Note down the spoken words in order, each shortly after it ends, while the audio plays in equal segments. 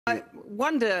I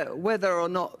wonder whether or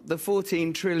not the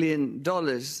 $14 trillion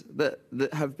that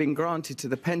have been granted to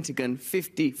the Pentagon,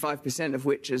 55% of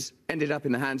which has ended up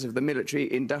in the hands of the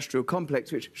military-industrial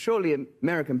complex, which surely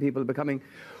American people are becoming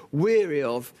weary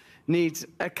of, needs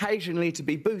occasionally to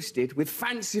be boosted with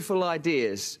fanciful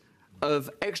ideas of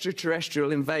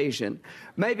extraterrestrial invasion.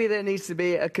 Maybe there needs to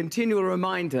be a continual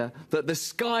reminder that the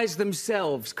skies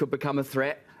themselves could become a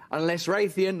threat unless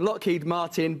Raytheon, Lockheed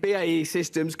Martin, BAE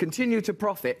Systems continue to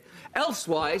profit.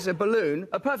 Elsewise, a balloon,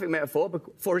 a perfect metaphor,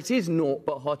 for it is naught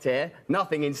but hot air,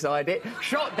 nothing inside it,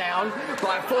 shot down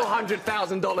by a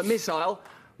 $400,000 missile,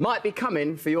 might be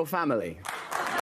coming for your family.